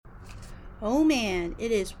Oh man,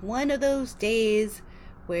 it is one of those days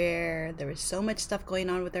where there was so much stuff going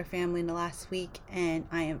on with our family in the last week, and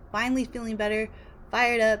I am finally feeling better,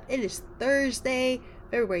 fired up. It is Thursday,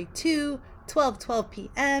 February 2, 12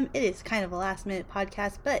 p.m. It is kind of a last minute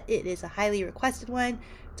podcast, but it is a highly requested one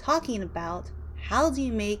talking about how do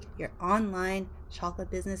you make your online chocolate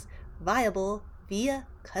business viable via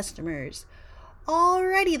customers.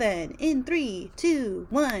 Alrighty then, in 3, 2,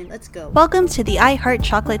 1, let's go. Welcome to the I Heart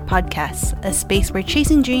Chocolate podcast, a space where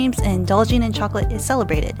chasing dreams and indulging in chocolate is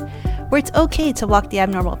celebrated, where it's okay to walk the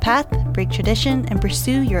abnormal path, break tradition, and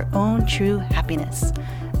pursue your own true happiness.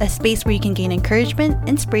 A space where you can gain encouragement,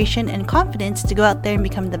 inspiration, and confidence to go out there and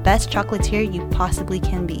become the best chocolatier you possibly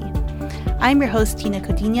can be. I'm your host, Tina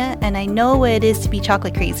Codina, and I know what it is to be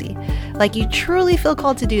chocolate crazy. Like you truly feel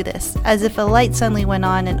called to do this, as if a light suddenly went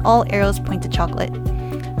on and all arrows point to chocolate.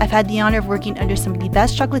 I've had the honor of working under some of the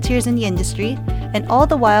best chocolatiers in the industry, and all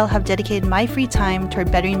the while have dedicated my free time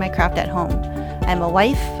toward bettering my craft at home. I'm a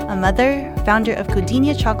wife, a mother, founder of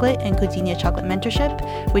Codinia Chocolate and Codinia Chocolate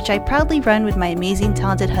Mentorship, which I proudly run with my amazing,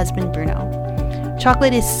 talented husband, Bruno.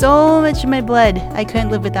 Chocolate is so much in my blood, I couldn't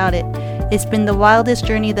live without it. It's been the wildest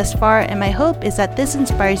journey thus far, and my hope is that this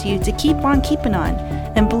inspires you to keep on keeping on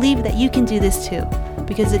and believe that you can do this too.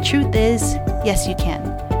 Because the truth is, yes, you can.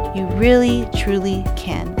 You really, truly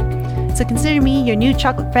can. So consider me your new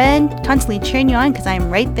chocolate friend, constantly cheering you on because I'm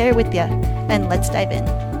right there with you. And let's dive in.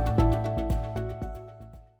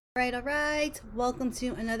 All right. Welcome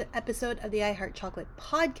to another episode of the I Heart Chocolate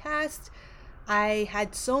podcast. I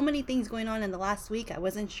had so many things going on in the last week. I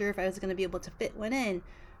wasn't sure if I was going to be able to fit one in.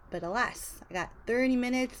 But alas, I got 30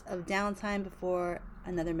 minutes of downtime before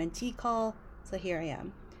another mentee call, so here I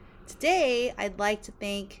am. Today, I'd like to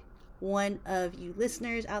thank one of you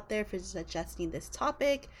listeners out there for suggesting this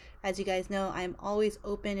topic. As you guys know, I'm always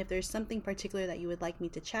open if there's something particular that you would like me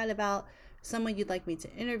to chat about, someone you'd like me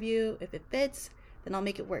to interview. If it fits, then I'll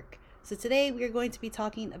make it work. So today, we are going to be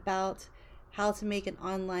talking about how to make an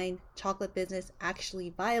online chocolate business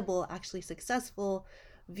actually viable, actually successful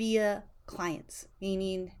via clients,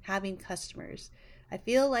 meaning having customers. I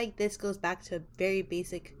feel like this goes back to a very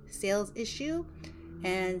basic sales issue.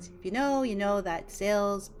 And if you know that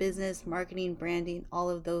sales, business, marketing, branding, all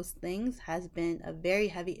of those things has been a very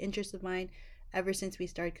heavy interest of mine ever since we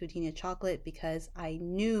started Codinia Chocolate, because I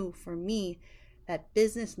knew for me that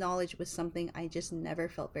business knowledge was something I just never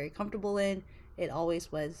felt very comfortable in. It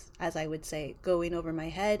always was, as I would say, going over my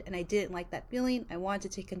head, and I didn't like that feeling. I wanted to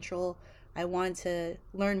take control. I want to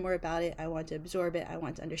learn more about it. I want to absorb it. I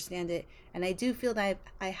want to understand it. And I do feel that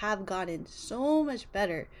I have gotten so much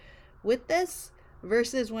better with this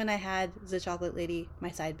versus when I had The Chocolate Lady, my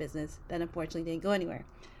side business, that unfortunately didn't go anywhere.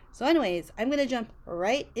 So anyways, I'm going to jump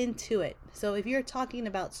right into it. So if you're talking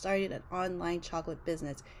about starting an online chocolate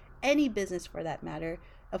business, any business for that matter,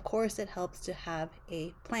 of course it helps to have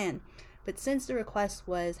a plan. But since the request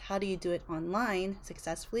was how do you do it online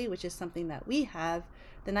successfully, which is something that we have,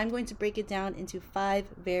 then I'm going to break it down into 5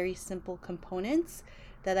 very simple components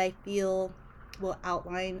that I feel will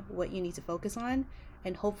outline what you need to focus on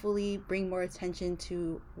and hopefully bring more attention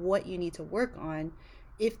to what you need to work on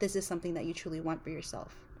if this is something that you truly want for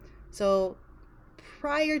yourself. So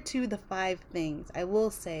prior to the 5 things, I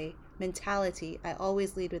will say mentality. I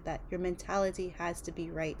always lead with that. Your mentality has to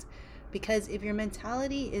be right. Because if your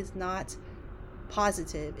mentality is not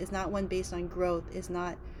positive, is not one based on growth, is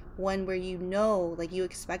not one where you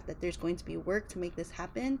expect that there's going to be work to make this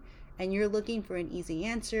happen, and you're looking for an easy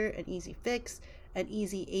answer, an easy fix, an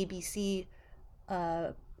easy ABC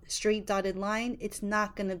straight dotted line, it's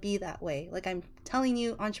not going to be that way. Like I'm telling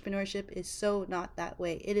you, entrepreneurship is so not that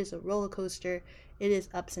way. It is a roller coaster. It is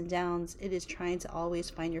ups and downs. It is trying to always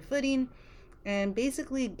find your footing and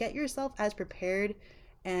basically get yourself as prepared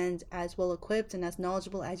and as well equipped and as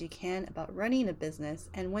knowledgeable as you can about running a business.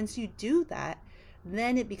 And once you do that,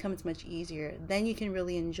 then it becomes much easier. Then you can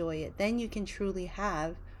really enjoy it. Then you can truly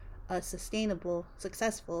have a sustainable,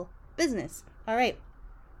 successful business. All right.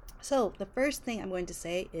 So the first thing I'm going to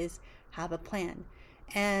say is have a plan.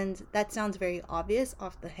 And that sounds very obvious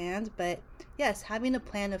off the hand, but yes, having a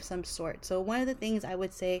plan of some sort. So one of the things I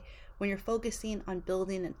would say when you're focusing on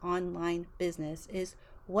building an online business is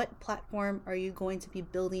what platform are you going to be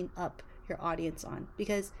building up your audience on?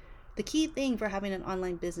 Because the key thing for having an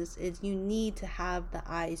online business is you need to have the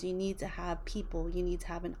eyes, you need to have people, you need to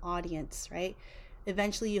have an audience, right?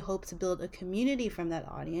 Eventually you hope to build a community from that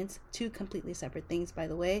audience, 2 completely separate things, by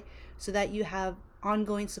the way, so that you have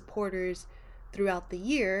ongoing supporters throughout the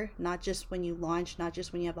year, not just when you launch, not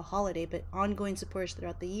just when you have a holiday, but ongoing supporters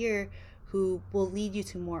throughout the year who will lead you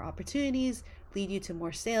to more opportunities, lead you to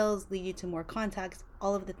more sales, lead you to more contacts,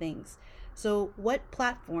 all of the things. So what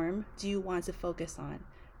platform do you want to focus on?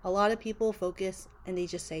 A lot of people focus and they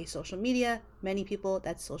just say social media. Many people,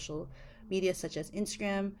 that's social media such as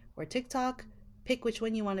Instagram or TikTok. Pick which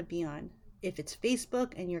one you want to be on. If it's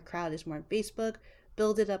Facebook and your crowd is more on Facebook,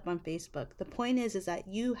 build it up on Facebook. The point is that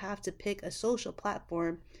you have to pick a social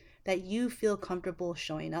platform that you feel comfortable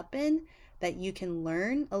showing up in, that you can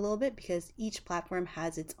learn a little bit, because each platform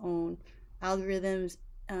has its own algorithms,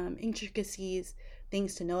 intricacies,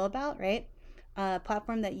 things to know about, right?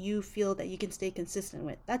 Platform that you feel that you can stay consistent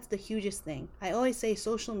with. That's the hugest thing. I always say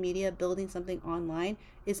social media, building something online,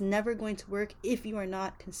 is never going to work if you are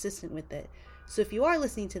not consistent with it. So if you are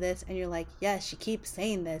listening to this and you're like, yes, she keeps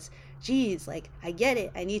saying this, geez, like, I get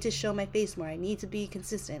it, I need to show my face more, I need to be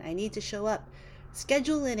consistent, I need to show up,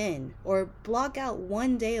 schedule it in, or block out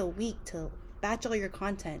one day a week to batch all your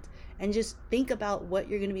content and just think about what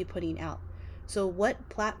you're going to be putting out. So what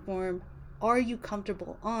platform are you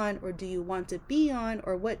comfortable on, or do you want to be on,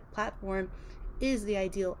 or what platform is the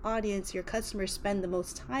ideal audience your customers spend the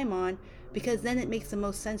most time on, because then it makes the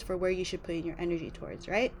most sense for where you should put in your energy towards,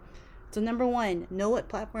 right? So number one, know what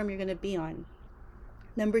platform you're going to be on.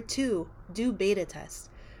 Number two, do beta tests.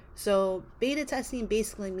 So beta testing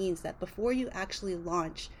basically means that before you actually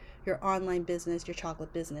launch your online business, your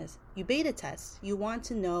chocolate business, you beta test. You want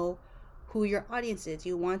to know who your audience is.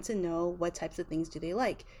 You want to know what types of things do they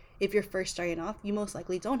like. If you're first starting off, you most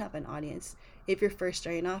likely don't have an audience. If you're first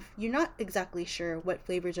starting off, you're not exactly sure what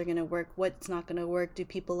flavors are going to work, what's not going to work. Do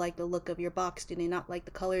people like the look of your box? Do they not like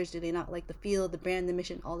the colors? Do they not like the feel, the brand, the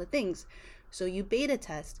mission, all the things? So you beta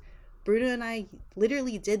test. Bruno and I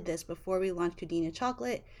literally did this before we launched Kudina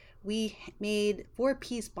Chocolate. We made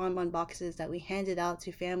 4-piece bonbon boxes that we handed out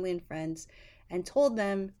to family and friends and told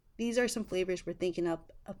them, these are some flavors we're thinking of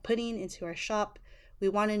putting into our shop. We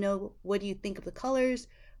want to know, what do you think of the colors?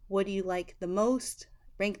 What do you like the most?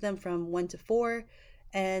 Rank them from 1 to 4.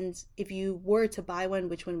 And if you were to buy one,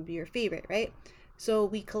 which one would be your favorite, right? So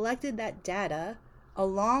we collected that data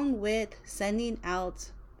along with sending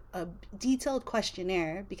out a detailed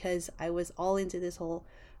questionnaire, because I was all into this whole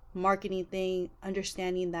marketing thing,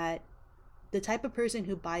 understanding that the type of person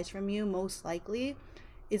who buys from you most likely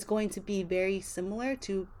is going to be very similar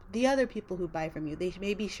to the other people who buy from you. They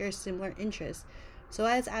maybe share similar interests. So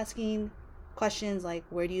I was asking questions like,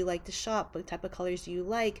 where do you like to shop? What type of colors do you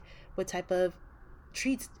like? What type of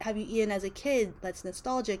treats have you eaten as a kid that's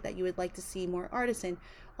nostalgic that you would like to see more artisan?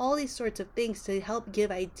 All these sorts of things to help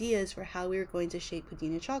give ideas for how we're going to shape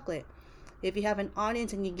Kudina Chocolate. If you have an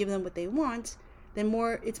audience and you give them what they want, then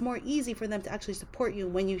it's more easy for them to actually support you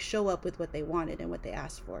when you show up with what they wanted and what they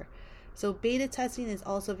asked for. So beta testing is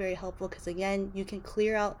also very helpful, because again, you can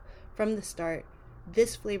clear out from the start,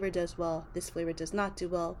 this flavor does well, this flavor does not do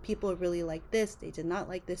well, people really like this, they did not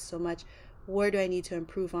like this so much, where do I need to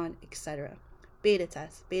improve on, etc. Beta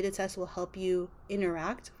test will help you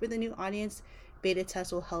interact with a new audience. Beta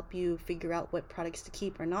test will help you figure out what products to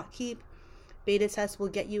keep or not keep. Beta test will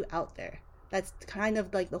get you out there. That's kind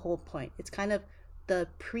of like the whole point. It's kind of the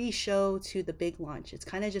pre-show to the big launch. It's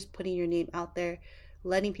kind of just putting your name out there,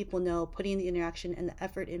 letting people know, putting the interaction and the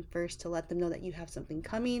effort in first to let them know that you have something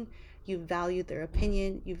coming, you value their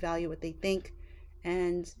opinion, you value what they think,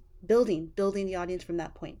 and building the audience from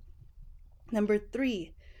that point. Number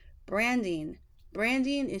 3, branding.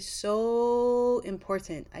 Branding is so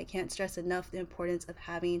important. I can't stress enough the importance of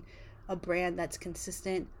having a brand that's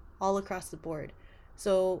consistent all across the board.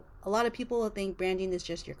 So a lot of people think branding is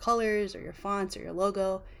just your colors or your fonts or your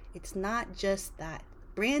logo. It's not just that.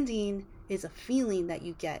 Branding is a feeling that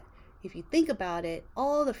you get. If you think about it,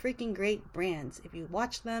 all the freaking great brands, if you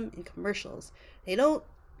watch them in commercials, they don't,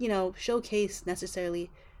 showcase necessarily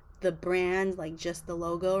the brand, like just the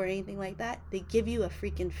logo or anything like that. They give you a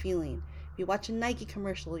freaking feeling. If you watch a Nike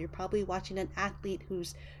commercial, you're probably watching an athlete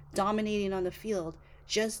who's dominating on the field.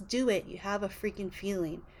 Just do it. You have a freaking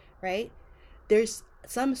feeling, right? There's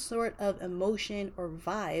some sort of emotion or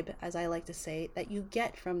vibe, as I like to say, that you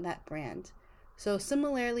get from that brand. So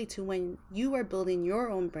similarly to when you are building your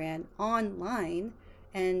own brand online,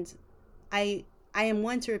 and I am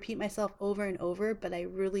one to repeat myself over and over, but I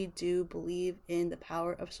really do believe in the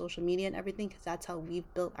power of social media and everything, because that's how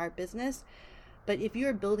we've built our business. But if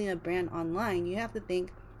you're building a brand online, you have to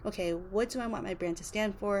think, okay, what do I want my brand to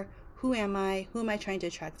stand for? Who am I? Who am I trying to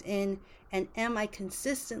attract in? And am I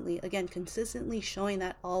consistently showing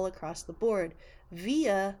that all across the board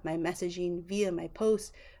via my messaging, via my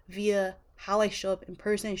posts, via how I show up in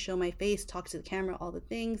person, show my face, talk to the camera, all the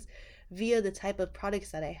things, via the type of products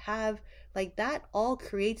that I have. Like that all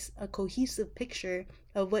creates a cohesive picture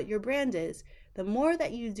of what your brand is. The more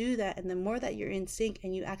that you do that and the more that you're in sync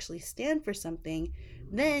and you actually stand for something,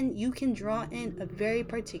 then you can draw in a very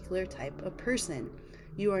particular type of person.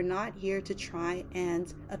 You are not here to try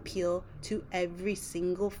and appeal to every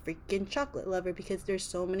single freaking chocolate lover because there's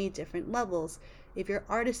so many different levels. If you're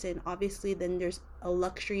artisan, obviously, then there's a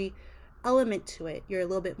luxury element to it. You're a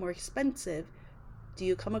little bit more expensive. Do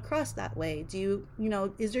you come across that way?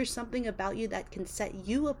 Is there something about you that can set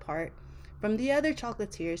you apart from the other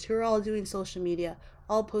chocolatiers who are all doing social media,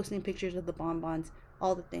 all posting pictures of the bonbons,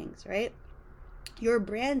 all the things, right? Your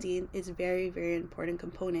branding is a very, very important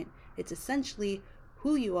component. It's essentially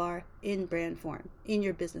who you are in brand form, in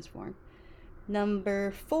your business form.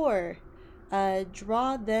 Number 4,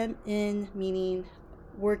 draw them in, meaning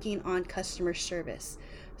working on customer service.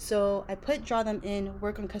 So I put draw them in,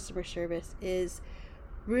 work on customer service is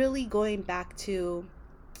really going back to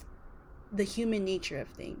the human nature of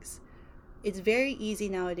things. It's very easy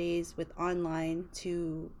nowadays with online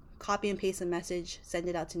to copy and paste a message, send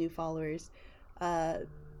it out to new followers,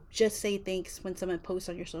 just say thanks when someone posts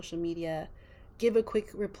on your social media, give a quick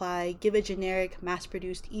reply, give a generic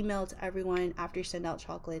mass-produced email to everyone after you send out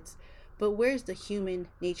chocolates. But where's the human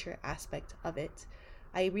nature aspect of it?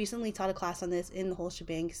 I recently taught a class on this in the whole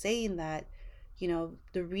shebang, saying that,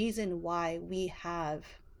 the reason why we have,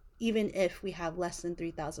 even if we have less than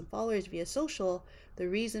 3,000 followers via social, the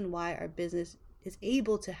reason why our business is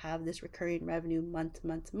able to have this recurring revenue month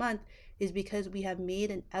to month is because we have made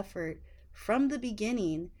an effort from the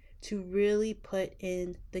beginning to really put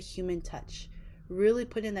in the human touch, really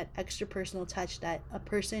put in that extra personal touch that a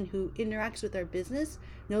person who interacts with our business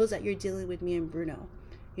knows that you're dealing with me and Bruno.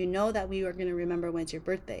 You know that we are going to remember when it's your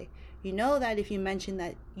birthday. You know that if you mention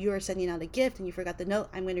that you are sending out a gift and you forgot the note,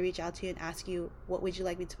 I'm going to reach out to you and ask you, what would you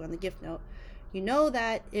like me to put on the gift note? You know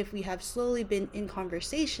that if we have slowly been in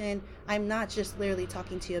conversation, I'm not just literally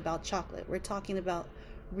talking to you about chocolate. We're talking about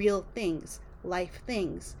real things, life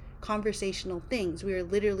things, conversational things. We are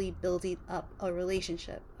literally building up a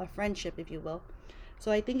relationship, a friendship, if you will.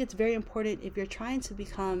 So I think it's very important, if you're trying to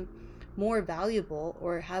become more valuable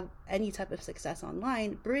or have any type of success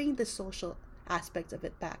online, bring the social aspect of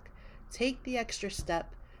it back. Take the extra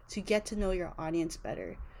step to get to know your audience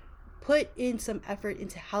better. Put in some effort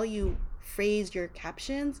into how you phrase your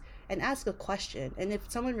captions and ask a question. And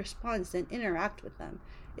if someone responds, then interact with them.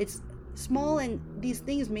 It's small, and these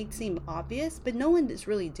things may seem obvious, but no one is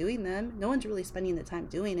really doing them. No one's really spending the time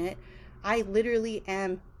doing it. I literally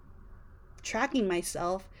am tracking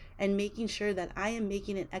myself and making sure that I am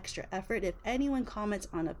making an extra effort. If anyone comments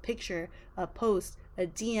on a picture, a post, a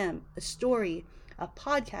DM, a story, a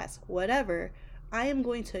podcast, whatever, I am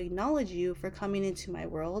going to acknowledge you for coming into my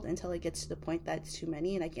world until it gets to the point that it's too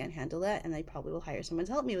many and I can't handle that, and I probably will hire someone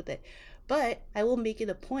to help me with it. But I will make it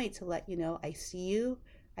a point to let you know I see you,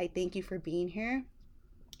 I thank you for being here,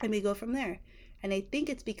 and we go from there. And I think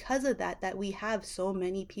it's because of that we have so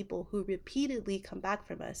many people who repeatedly come back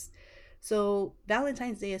from us. So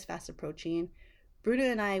Valentine's Day is fast approaching. Bruno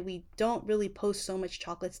and I, we don't really post so much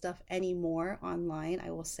chocolate stuff anymore online,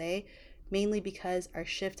 I will say, mainly because our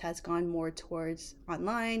shift has gone more towards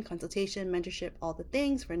online, consultation, mentorship, all the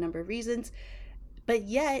things for a number of reasons. But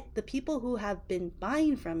yet, the people who have been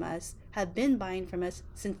buying from us have been buying from us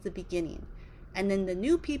since the beginning. And then the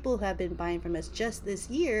new people who have been buying from us just this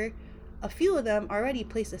year, a few of them already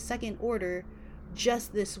placed a second order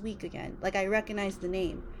just this week again. Like, I recognize the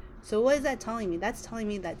name. So what is that telling me? That's telling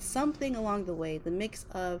me that something along the way, the mix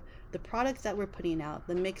of the products that we're putting out,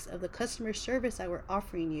 the mix of the customer service that we're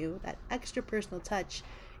offering you, that extra personal touch,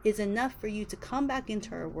 is enough for you to come back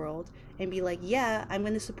into our world and be like, yeah, I'm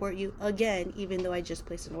going to support you again, even though I just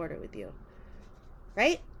placed an order with you.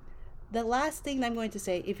 Right? The last thing I'm going to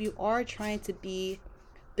say, if you are trying to be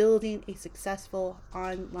building a successful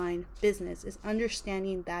online business, is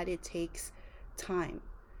understanding that it takes time.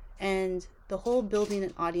 And the whole building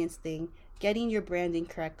an audience thing, getting your branding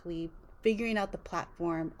correctly, figuring out the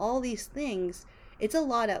platform, all these things, it's a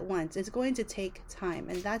lot at once. It's going to take time.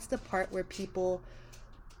 And that's the part where people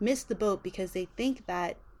miss the boat, because they think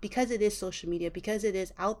that because it is social media, because it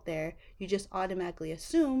is out there, you just automatically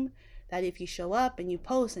assume that if you show up and you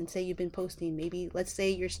post and say you've been posting, maybe let's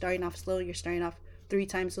say you're starting off slow, you're starting off 3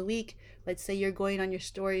 times a week. Let's say you're going on your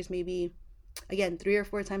stories maybe, again, 3 or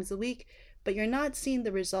 4 times a week, but you're not seeing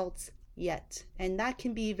the results yet. And that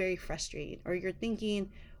can be very frustrating. Or you're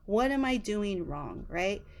thinking, what am I doing wrong,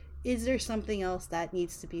 right? Is there something else that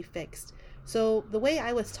needs to be fixed? So the way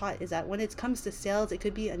I was taught is that when it comes to sales, it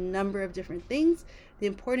could be a number of different things. The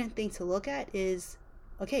important thing to look at is,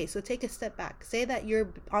 okay, so take a step back. Say that your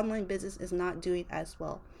online business is not doing as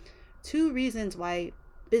well. 2 reasons why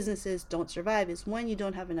businesses don't survive is, 1, you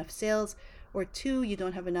don't have enough sales, or 2, you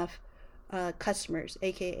don't have enough customers,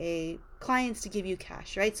 aka clients, to give you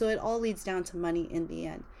cash, right? So it all leads down to money in the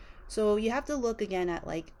end. So you have to look again at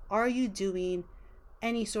like, are you doing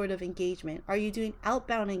any sort of engagement? Are you doing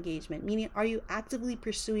outbound engagement? Meaning, are you actively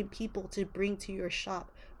pursuing people to bring to your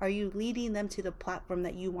shop? Are you leading them to the platform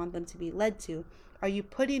that you want them to be led to? Are you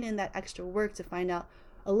putting in that extra work to find out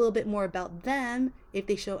a little bit more about them if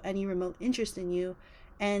they show any remote interest in you,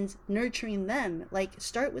 and nurturing them? Like,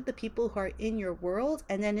 start with the people who are in your world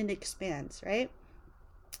and then it expands, right?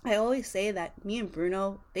 I always say that me and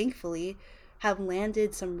Bruno, thankfully, have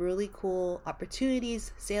landed some really cool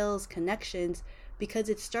opportunities, sales, connections, because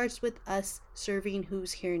it starts with us serving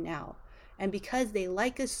who's here now. And because they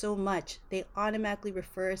like us so much, they automatically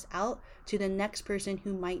refer us out to the next person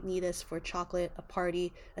who might need us for chocolate, a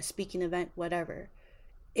party, a speaking event, whatever.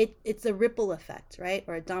 It's a ripple effect, right?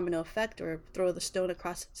 Or a domino effect, or throw the stone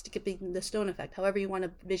across, skipping the stone effect. However you want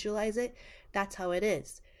to visualize it, that's how it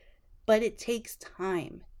is. But it takes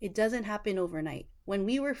time. It doesn't happen overnight. When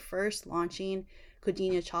we were first launching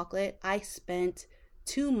Codina Chocolate, I spent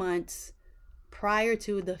 2 months prior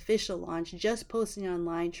to the official launch just posting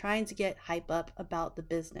online, trying to get hype up about the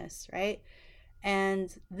business, right?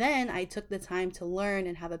 And then I took the time to learn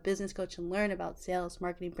and have a business coach and learn about sales,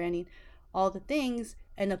 marketing, branding, all the things,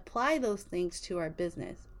 and apply those things to our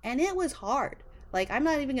business. And it was hard. Like, I'm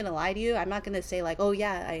not even going to lie to you. I'm not going to say like, oh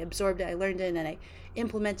yeah, I absorbed it, I learned it, and I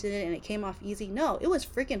implemented it and it came off easy. No, it was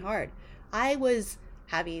freaking hard. I was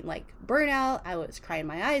having like burnout. I was crying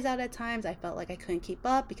my eyes out at times. I felt like I couldn't keep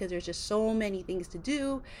up because there's just so many things to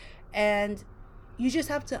do. And you just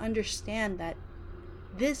have to understand that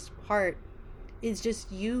this part is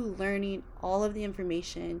just you learning all of the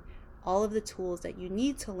information, all of the tools that you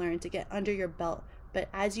need to learn to get under your belt. But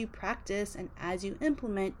as you practice and as you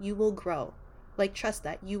implement, you will grow. Like, trust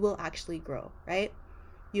that you will actually grow, right?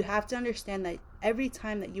 You have to understand that every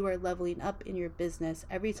time that you are leveling up in your business,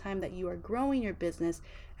 every time that you are growing your business,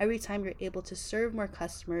 every time you're able to serve more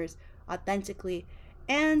customers authentically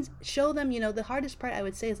and show them, the hardest part I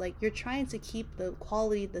would say is like, you're trying to keep the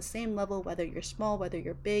quality the same level, whether you're small, whether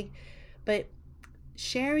you're big, but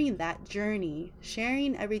sharing that journey,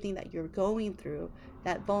 sharing everything that you're going through,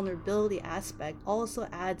 that vulnerability aspect also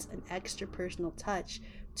adds an extra personal touch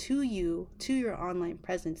to you, to your online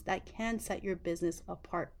presence that can set your business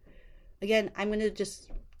apart. Again, I'm going to just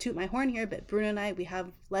toot my horn here, but Bruno and I, we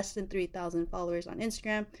have less than 3,000 followers on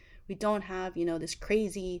Instagram. We don't have, this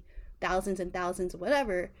crazy thousands and thousands,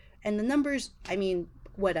 whatever. And the numbers,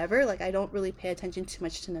 whatever, like, I don't really pay attention too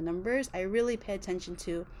much to the numbers. I really pay attention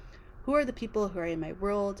to who are the people who are in my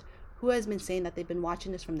world, who has been saying that they've been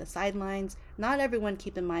watching this from the sidelines. Not everyone,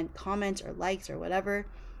 keep in mind, comments or likes or whatever.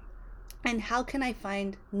 And how can I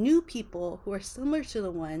find new people who are similar to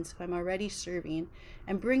the ones who I'm already serving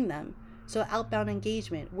and bring them? So outbound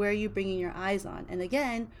engagement, where are you bringing your eyes on? And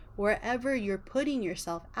again, wherever you're putting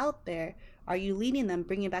yourself out there, are you leading them,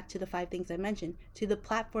 bringing back to the 5 things I mentioned, to the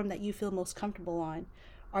platform that you feel most comfortable on?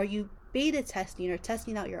 Are you beta testing or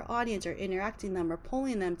testing out your audience or interacting them or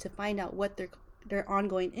polling them to find out what their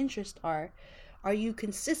ongoing interests are? Are you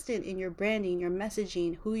consistent in your branding, your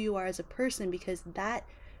messaging, who you are as a person? Because that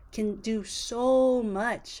can do so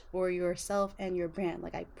much for yourself and your brand.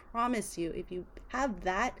 Like, I promise you, if you have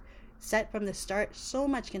that set from the start, so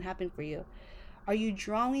much can happen for you. Are you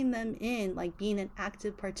drawing them in, like being an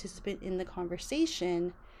active participant in the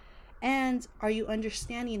conversation? And are you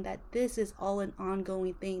understanding that this is all an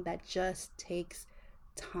ongoing thing that just takes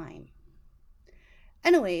time?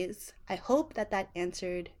 Anyways, I hope that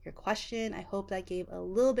answered your question. I hope that gave a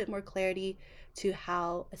little bit more clarity to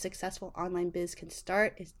how a successful online biz can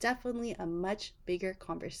start. It's definitely a much bigger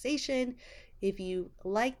conversation. If you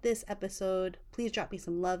like this episode, please drop me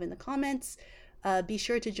some love in the comments. Be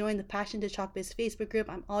sure to join the Passion to Chalk Biz Facebook group.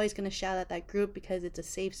 I'm always going to shout out that group because it's a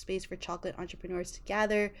safe space for chocolate entrepreneurs to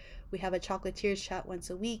gather. We have a chocolatiers chat once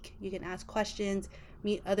a week. You can ask questions,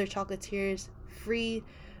 meet other chocolatiers, free,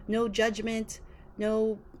 no judgment,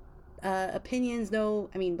 no opinions,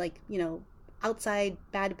 outside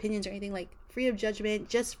bad opinions or anything, like free of judgment,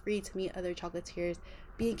 just free to meet other chocolatiers,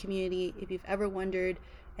 be in community. If you've ever wondered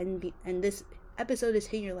and this episode is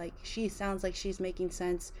hitting, you're like, she sounds like she's making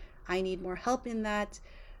sense, I need more help in that,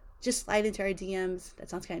 just slide into our DMs. That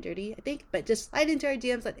sounds kind of dirty, I think, but just slide into our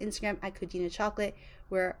DMs on Instagram at Codina Chocolate.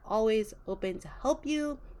 We're always open to help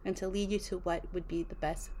you and to lead you to what would be the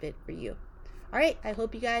best fit for you. All right, I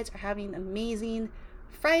hope you guys are having an amazing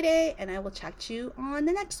Friday, and I will chat to you on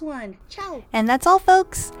the next one. Ciao. And that's all,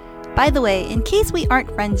 folks. Bye. By the way, in case we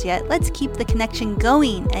aren't friends yet, let's keep the connection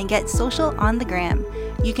going and get social on the gram.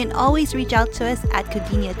 You can always reach out to us at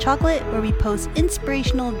Codinia Chocolate, where we post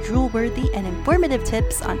inspirational, drool-worthy, and informative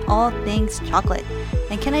tips on all things chocolate.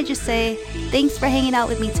 And can I just say, thanks for hanging out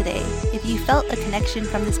with me today. If you felt a connection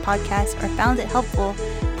from this podcast or found it helpful,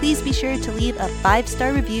 please be sure to leave a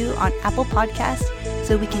 5-star review on Apple Podcasts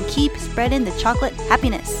so we can keep spreading the chocolate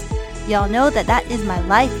happiness. Y'all know that is my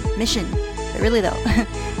life mission. But really though,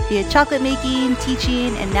 via chocolate making,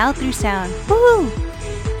 teaching, and now through sound. Woohoo!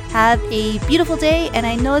 Have a beautiful day, and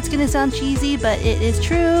I know it's gonna sound cheesy, but it is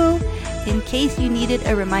true. In case you needed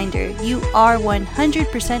a reminder, you are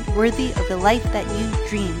 100% worthy of the life that you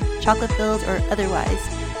dream, chocolate-filled or otherwise.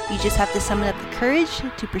 You just have to summon up the courage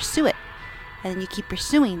to pursue it. And then you keep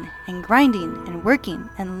pursuing and grinding and working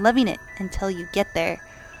and loving it until you get there.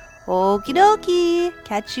 Okie dokie!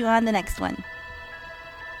 Catch you on the next one.